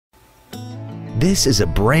This is a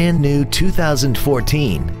brand new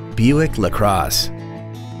 2014 Buick LaCrosse.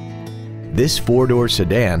 This four-door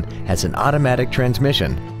sedan has an automatic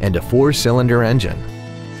transmission and a four-cylinder engine.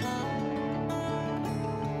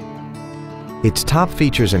 Its top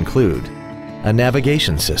features include a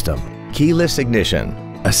navigation system, keyless ignition,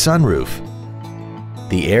 a sunroof,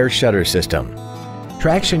 the air shutter system,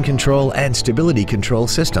 traction control and stability control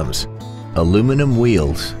systems, aluminum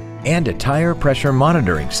wheels, and a tire pressure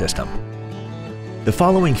monitoring system. The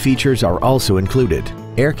following features are also included: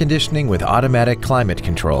 air conditioning with automatic climate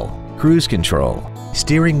control, cruise control,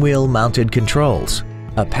 steering wheel mounted controls,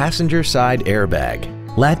 a passenger side airbag,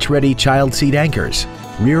 latch-ready child seat anchors,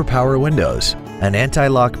 rear power windows, an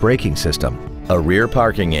anti-lock braking system, a rear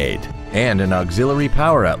parking aid, and an auxiliary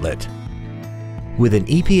power outlet. With an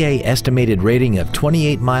EPA estimated rating of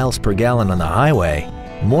 28 miles per gallon on the highway,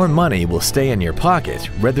 more money will stay in your pocket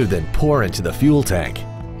rather than pour into the fuel tank.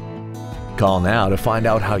 Call now to find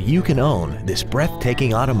out how you can own this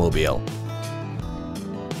breathtaking automobile.